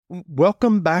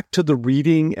Welcome back to the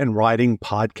Reading and Writing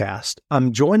Podcast.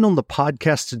 I'm joined on the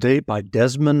podcast today by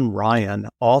Desmond Ryan,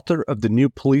 author of the new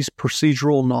police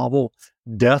procedural novel,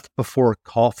 Death Before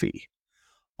Coffee.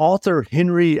 Author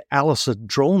Henry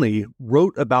Alisadroni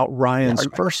wrote about Ryan's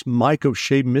first Mike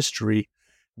O'Shea mystery.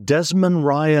 Desmond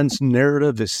Ryan's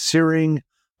narrative is searing,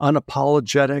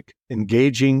 unapologetic,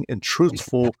 engaging, and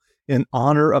truthful in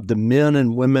honor of the men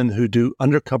and women who do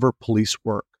undercover police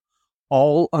work,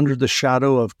 all under the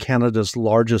shadow of Canada's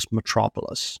largest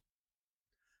metropolis.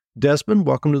 Desmond,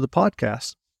 welcome to the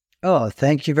podcast. Oh,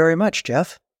 thank you very much,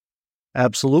 Jeff.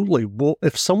 Absolutely. Well,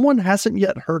 if someone hasn't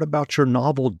yet heard about your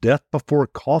novel, Death Before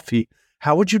Coffee,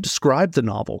 how would you describe the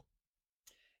novel?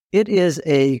 It is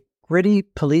a gritty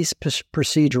police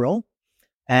procedural,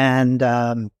 and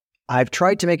I've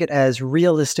tried to make it as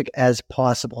realistic as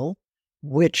possible,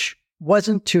 which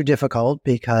wasn't too difficult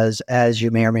because, as you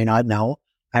may or may not know,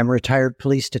 I'm a retired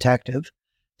police detective,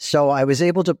 so I was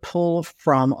able to pull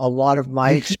from a lot of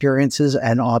my experiences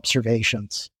and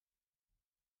observations.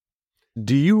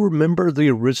 Do you remember the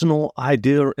original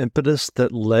idea or impetus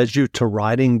that led you to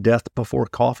writing Death Before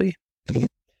Coffee?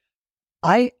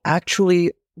 I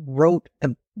actually wrote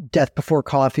Death Before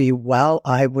Coffee while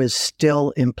I was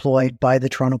still employed by the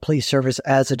Toronto Police Service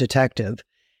as a detective,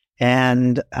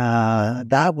 and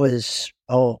that was,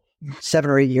 7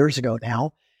 or 8 years ago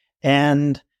now.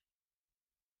 And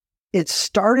it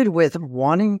started with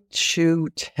wanting to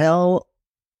tell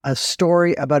a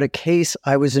story about a case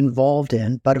I was involved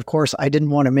in, but of course I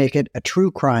didn't want to make it a true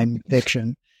crime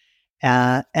fiction.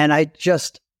 And I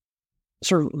just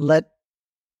sort of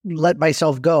let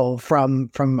myself go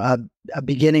from a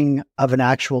beginning of an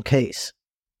actual case.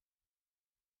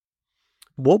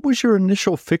 What was your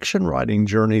initial fiction writing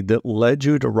journey that led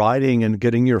you to writing and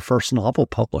getting your first novel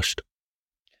published?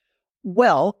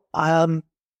 Well,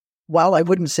 while I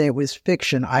wouldn't say it was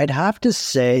fiction, I'd have to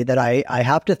say that I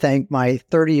have to thank my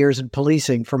 30 years in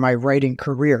policing for my writing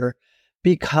career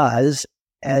because,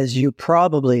 as you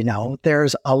probably know,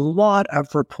 there's a lot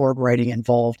of report writing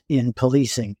involved in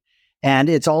policing, and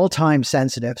it's all time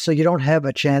sensitive. So you don't have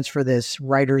a chance for this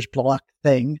writer's block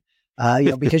thing,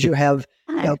 because you have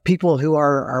people who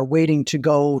are waiting to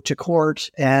go to court,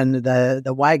 and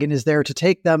the wagon is there to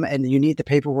take them, and you need the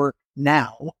paperwork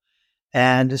now.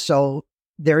 And so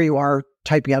there you are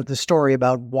typing out the story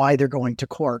about why they're going to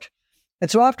court.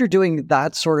 And so after doing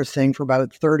that sort of thing for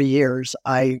about 30 years,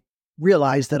 I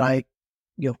realized that I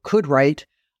could write.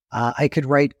 I could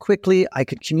write quickly. I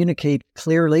could communicate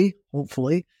clearly,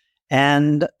 hopefully.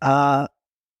 And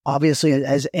obviously,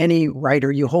 as any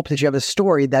writer, you hope that you have a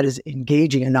story that is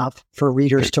engaging enough for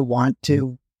readers to want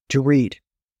to read.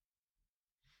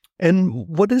 And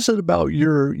what is it about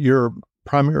your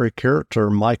primary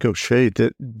character, Mike O'Shea,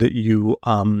 that you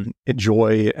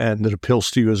enjoy and that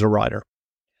appeals to you as a writer?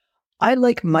 I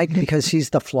like Mike because he's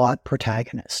the flawed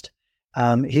protagonist.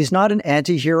 He's not an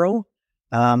anti-hero,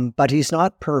 but he's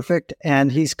not perfect,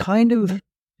 and he's kind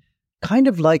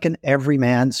of like an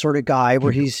everyman sort of guy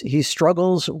where he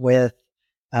struggles with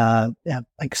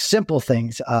like simple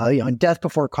things. In Death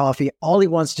Before Coffee, all he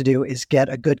wants to do is get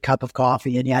a good cup of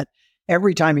coffee, and yet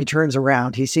every time he turns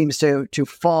around, he seems to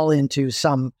fall into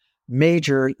some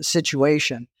major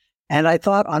situation. And I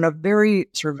thought, on a very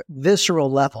sort of visceral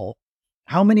level,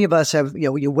 how many of us have,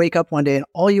 you wake up one day and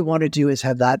all you want to do is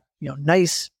have that,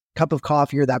 nice cup of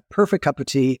coffee or that perfect cup of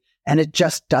tea, and it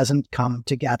just doesn't come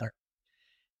together.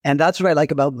 And that's what I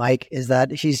like about Mike, is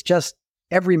that he's just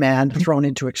every man thrown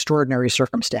into extraordinary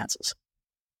circumstances.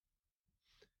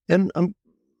 And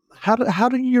How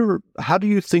do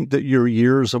you think that your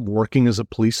years of working as a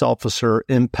police officer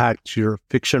impact your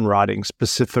fiction writing,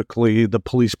 specifically the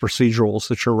police procedurals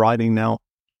that you're writing now?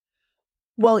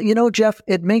 Well, Jeff,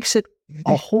 it makes it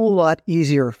a whole lot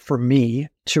easier for me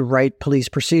to write police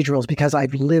procedurals because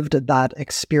I've lived that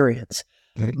experience.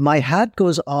 My hat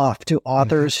goes off to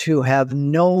authors who have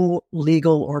no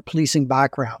legal or policing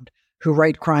background who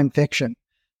write crime fiction,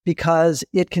 because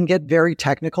it can get very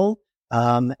technical.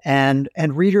 And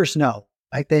readers know,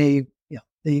 like they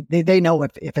know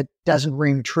if it doesn't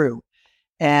ring true.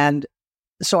 And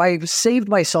so I've saved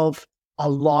myself a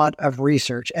lot of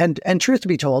research. And truth to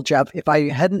be told, Jeff, if I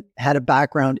hadn't had a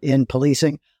background in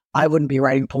policing, I wouldn't be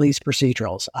writing police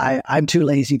procedurals. I'm too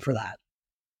lazy for that.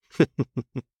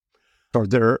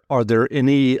 Are there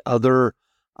any other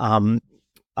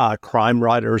crime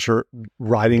writers or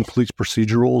writing police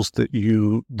procedurals that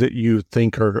you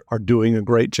think are doing a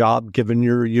great job given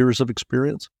your years of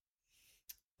experience?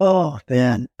 Oh,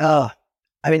 man.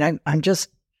 I'm just,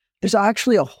 there's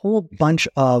actually a whole bunch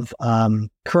of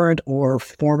current or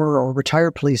former or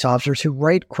retired police officers who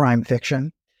write crime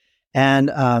fiction. And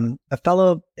a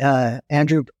fellow,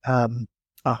 Andrew,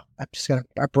 I've just got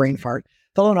a brain fart,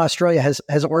 fellow in Australia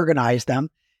has organized them.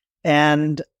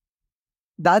 And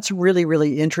that's really,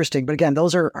 really interesting. But again,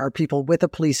 those are people with a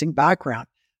policing background.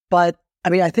 But I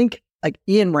mean, I think like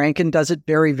Ian Rankin does it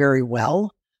very, very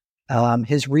well.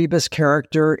 His Rebus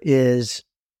character is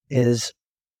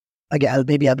again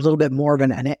maybe a little bit more of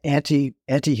an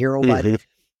anti-hero,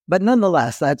 but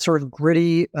nonetheless, that sort of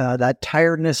gritty, that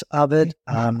tiredness of it.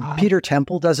 Peter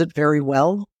Temple does it very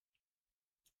well.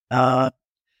 I'm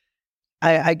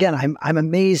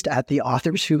amazed at the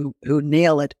authors who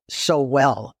nail it so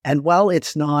well. And while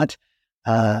it's not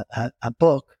a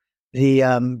book,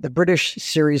 the British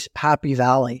series Happy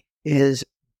Valley is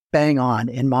bang on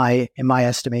in my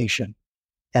estimation.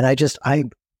 And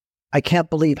I can't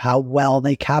believe how well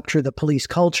they capture the police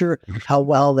culture, how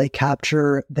well they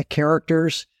capture the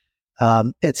characters.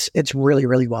 It's really,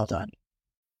 really well done.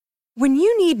 When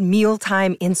you need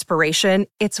mealtime inspiration,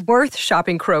 it's worth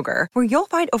shopping Kroger, where you'll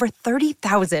find over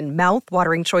 30,000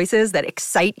 mouth-watering choices that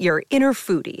excite your inner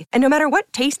foodie. And no matter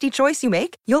what tasty choice you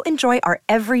make, you'll enjoy our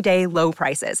everyday low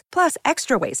prices, plus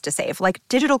extra ways to save, like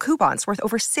digital coupons worth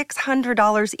over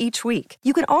 $600 each week.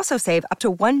 You can also save up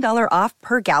to $1 off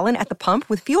per gallon at the pump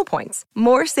with fuel points.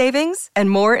 More savings and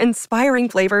more inspiring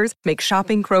flavors make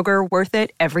shopping Kroger worth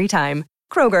it every time.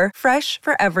 Kroger, fresh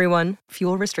for everyone.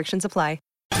 Fuel restrictions apply.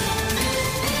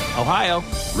 Ohio,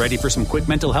 ready for some quick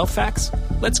mental health facts?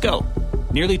 Let's go.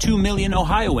 Nearly 2 million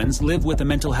Ohioans live with a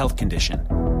mental health condition.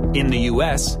 In the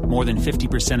U.S., more than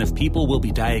 50% of people will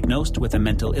be diagnosed with a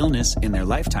mental illness in their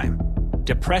lifetime.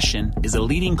 Depression is a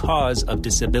leading cause of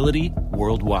disability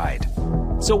worldwide.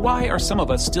 So why are some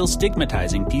of us still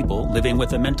stigmatizing people living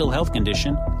with a mental health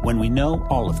condition when we know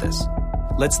all of this?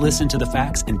 Let's listen to the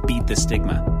facts and beat the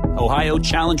stigma. Ohio,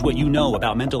 challenge what you know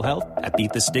about mental health at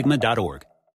beatthestigma.org.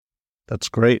 That's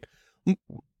great.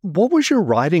 What was your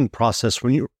writing process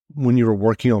when you were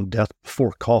working on Death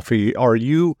Before Coffee? Are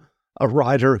you a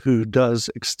writer who does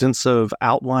extensive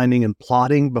outlining and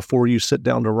plotting before you sit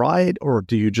down to write, or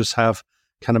do you just have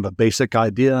kind of a basic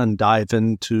idea and dive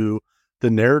into the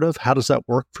narrative? How does that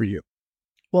work for you?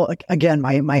 Well, again,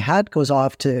 my hat goes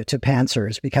off to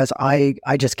pantsers because I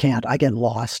just can't. I get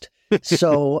lost.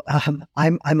 So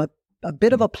I'm a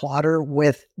bit of a plotter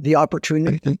with the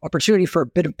opportunity for a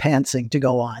bit of pantsing to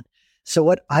go on. So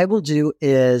what I will do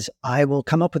is I will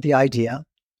come up with the idea,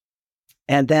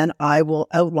 and then I will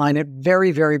outline it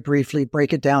very, very briefly,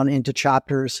 break it down into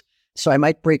chapters. So I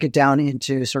might break it down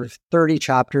into sort of 30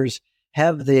 chapters,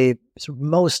 have the sort of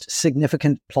most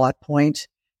significant plot point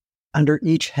under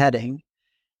each heading.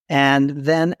 And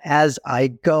then as I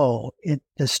go,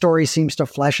 the story seems to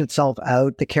flesh itself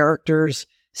out. The characters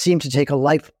seem to take a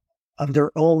life of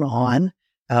their own on.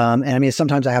 And I mean,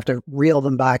 sometimes I have to reel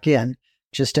them back in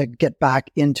just to get back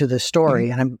into the story.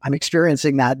 And I'm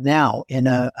experiencing that now in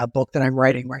a book that I'm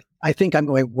writing where I think I'm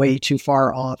going way too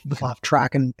far off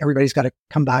track and everybody's got to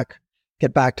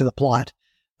get back to the plot.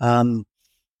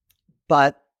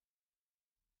 But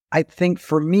I think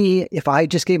for me, if I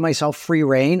just gave myself free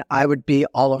rein, I would be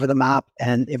all over the map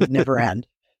and it would never end.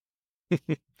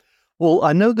 Well,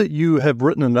 I know that you have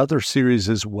written another series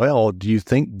as well. Do you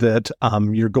think that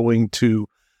you're going to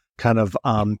kind of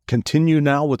continue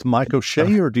now with Mike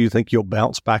O'Shea, or do you think you'll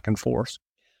bounce back and forth?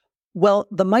 Well,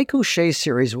 the Mike O'Shea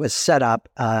series was set up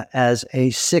as a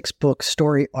 6-book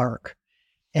story arc.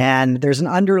 And there's an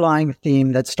underlying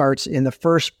theme that starts in the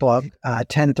first book,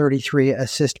 1033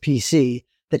 Assist PC,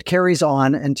 that carries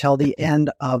on until the end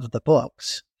of the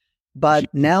books. But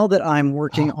now that I'm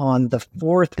working on the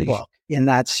 4th book in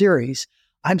that series,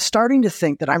 I'm starting to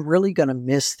think that I'm really going to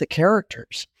miss the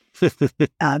characters.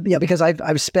 Because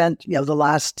I've spent the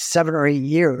last 7 or 8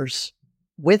 years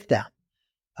with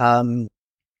them.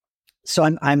 So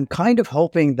I'm kind of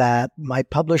hoping that my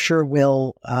publisher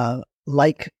will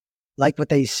like what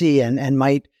they see and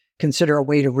might consider a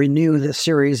way to renew the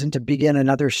series and to begin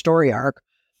another story arc.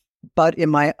 But in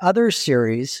my other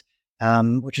series,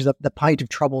 which is the Pint of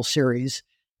Trouble series,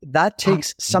 that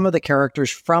takes some of the characters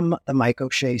from the Mike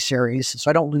O'Shea series, so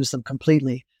I don't lose them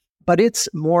completely. But it's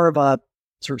more of a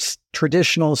sort of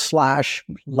traditional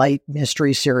 / light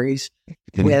mystery series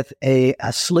with a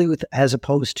sleuth as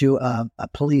opposed to a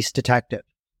police detective.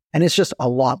 And it's just a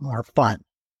lot more fun.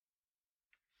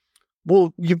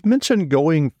 Well, you've mentioned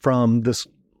going from this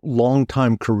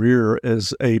long-time career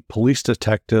as a police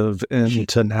detective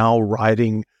into now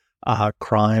writing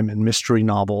crime and mystery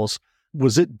novels.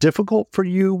 Was it difficult for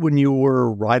you when you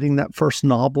were writing that first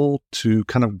novel to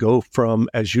kind of go from,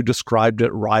 as you described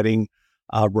it, writing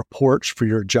reports for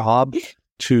your job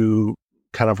to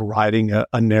kind of writing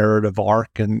a narrative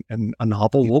arc and a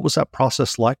novel? What was that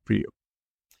process like for you?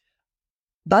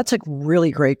 That's a really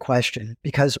great question,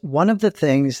 because one of the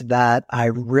things that I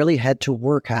really had to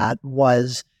work at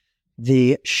was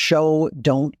the show,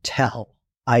 don't tell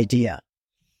idea.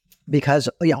 Because,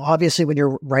 obviously when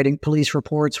you're writing police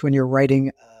reports, when you're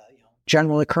writing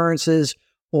general occurrences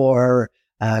or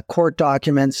court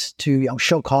documents to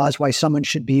show cause why someone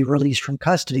should be released from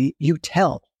custody, you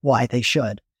tell why they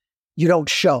should. You don't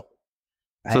show.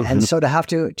 Right? Mm-hmm. And so to have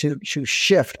to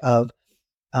shift of,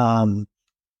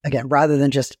 again, rather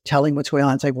than just telling what's going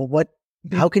on, say, well,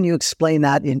 how can you explain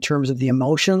that in terms of the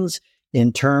emotions,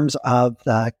 in terms of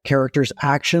the characters'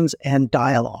 actions and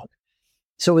dialogue?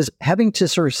 So it was having to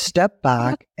sort of step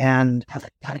back and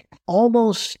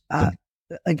almost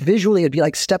like visually, it'd be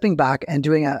like stepping back and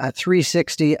doing a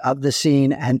 360 of the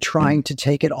scene and trying to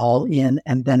take it all in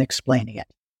and then explaining it.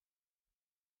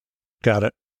 Got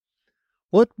it.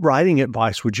 What writing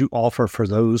advice would you offer for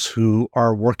those who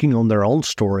are working on their own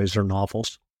stories or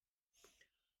novels?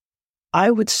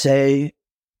 I would say,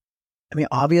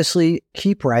 obviously,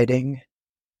 keep writing.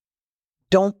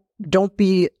 Don't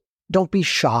be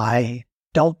shy.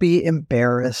 Don't be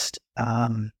embarrassed.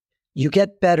 You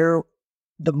get better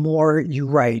the more you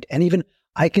write. And even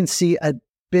I can see a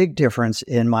big difference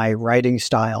in my writing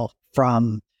style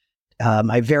from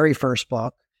my very first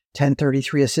book,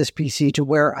 1033 Assist PC, to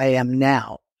where I am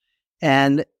now.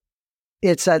 And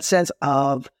it's that sense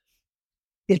of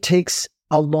it takes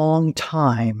a long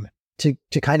time to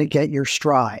kind of get your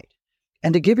stride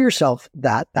and to give yourself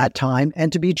that time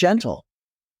and to be gentle.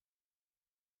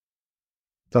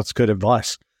 That's good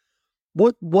advice.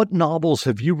 What novels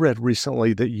have you read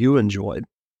recently that you enjoyed?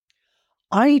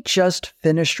 I just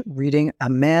finished reading A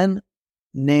Man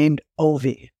Named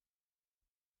Ovi.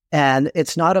 And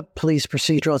it's not a police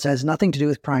procedural. It has nothing to do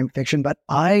with crime fiction, but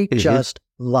I just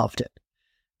loved it.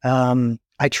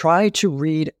 I try to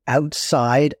read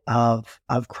outside of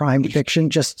crime fiction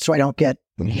just so I don't get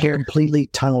completely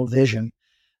tunnel vision.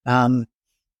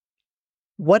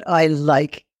 What I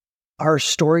like are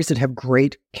stories that have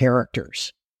great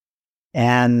characters.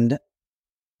 And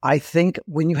I think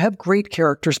when you have great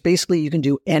characters, basically you can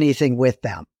do anything with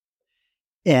them.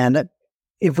 And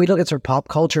if we look at sort of pop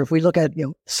culture, if we look at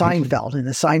Seinfeld and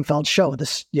the Seinfeld show,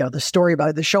 the story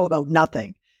about the show about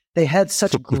nothing, they had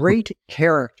such great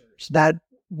characters that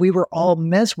we were all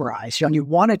mesmerized. You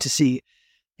wanted to see,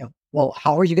 well,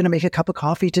 how are you going to make a cup of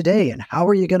coffee today, and how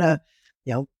are you going to,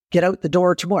 get out the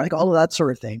door tomorrow, like all of that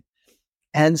sort of thing.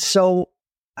 And so,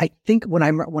 I think when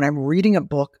I'm reading a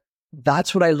book,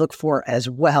 that's what I look for as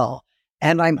well.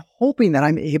 And I'm hoping that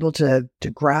I'm able to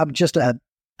grab just an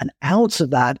ounce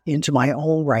of that into my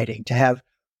own writing, to have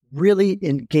really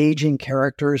engaging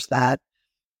characters that,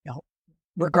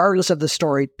 regardless of the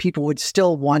story, people would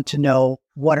still want to know,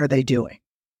 what are they doing?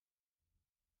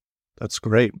 That's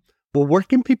great. Well, where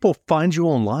can people find you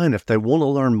online if they want to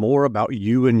learn more about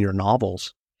you and your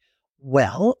novels?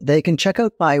 Well, they can check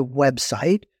out my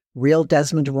website,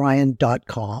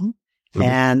 realdesmondryan.com. Mm-hmm.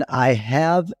 And I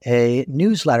have a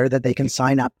newsletter that they can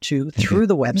sign up to through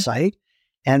the website.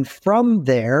 And from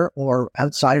there, or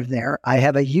outside of there, I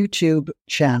have a YouTube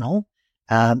channel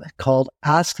called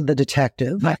Ask the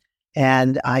Detective.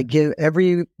 And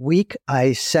every week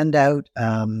I send out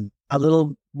a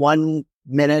little 1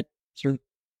 minute, sort of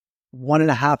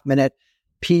 1.5 minute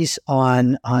piece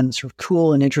on sort of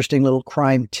cool and interesting little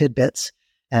crime tidbits.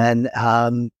 And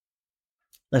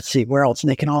let's see, where else? And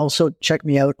they can also check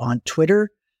me out on Twitter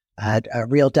at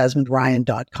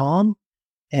realdesmondryan.com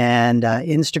and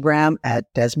Instagram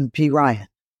at Desmond P. Ryan.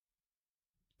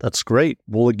 That's great.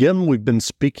 Well, again, we've been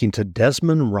speaking to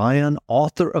Desmond Ryan,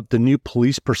 author of the new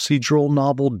police procedural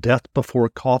novel, Death Before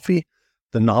Coffee.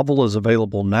 The novel is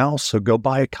available now, so go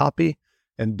buy a copy.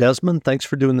 And Desmond, thanks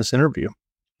for doing this interview.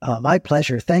 My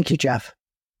pleasure. Thank you, Jeff.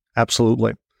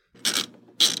 Absolutely.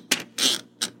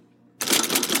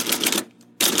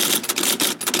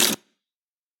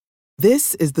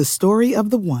 This is the story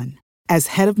of the one. As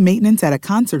head of maintenance at a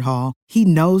concert hall, he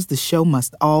knows the show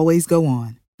must always go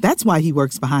on. That's why he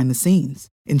works behind the scenes,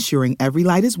 ensuring every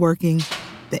light is working,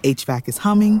 the HVAC is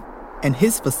humming, and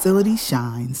his facility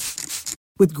shines.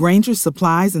 With Grainger's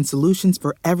supplies and solutions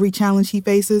for every challenge he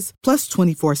faces, plus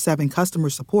 24/7 customer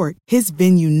support, his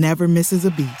venue never misses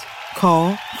a beat.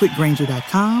 Call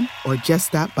quickgrainger.com or just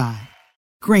stop by.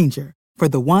 Grainger, for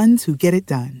the ones who get it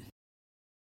done.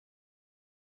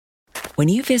 When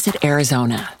you visit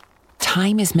Arizona,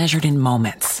 time is measured in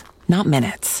moments, not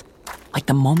minutes. Like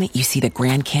the moment you see the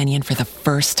Grand Canyon for the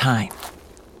first time.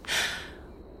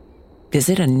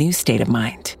 Visit a new state of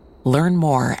mind. Learn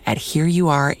more at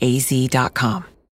hereyouareaz.com.